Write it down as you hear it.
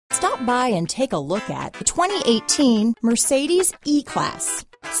Stop by and take a look at the 2018 Mercedes E-Class.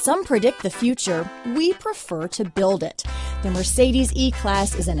 Some predict the future. We prefer to build it. The Mercedes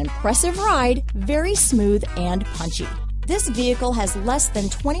E-Class is an impressive ride, very smooth and punchy. This vehicle has less than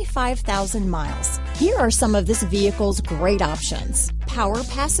 25,000 miles. Here are some of this vehicle's great options: power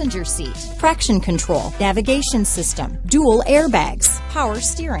passenger seat, traction control, navigation system, dual airbags, power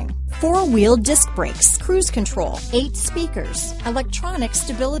steering, four-wheel disc brakes, cruise control, 8 speakers, electronic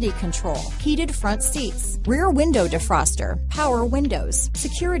stability control, heated front seats, rear window defroster, power windows,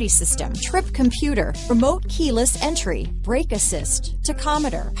 security system, trip computer, remote keyless entry, brake assist,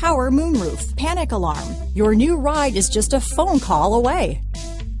 tachometer, power moonroof, panic alarm. Your new ride is just a phone call away.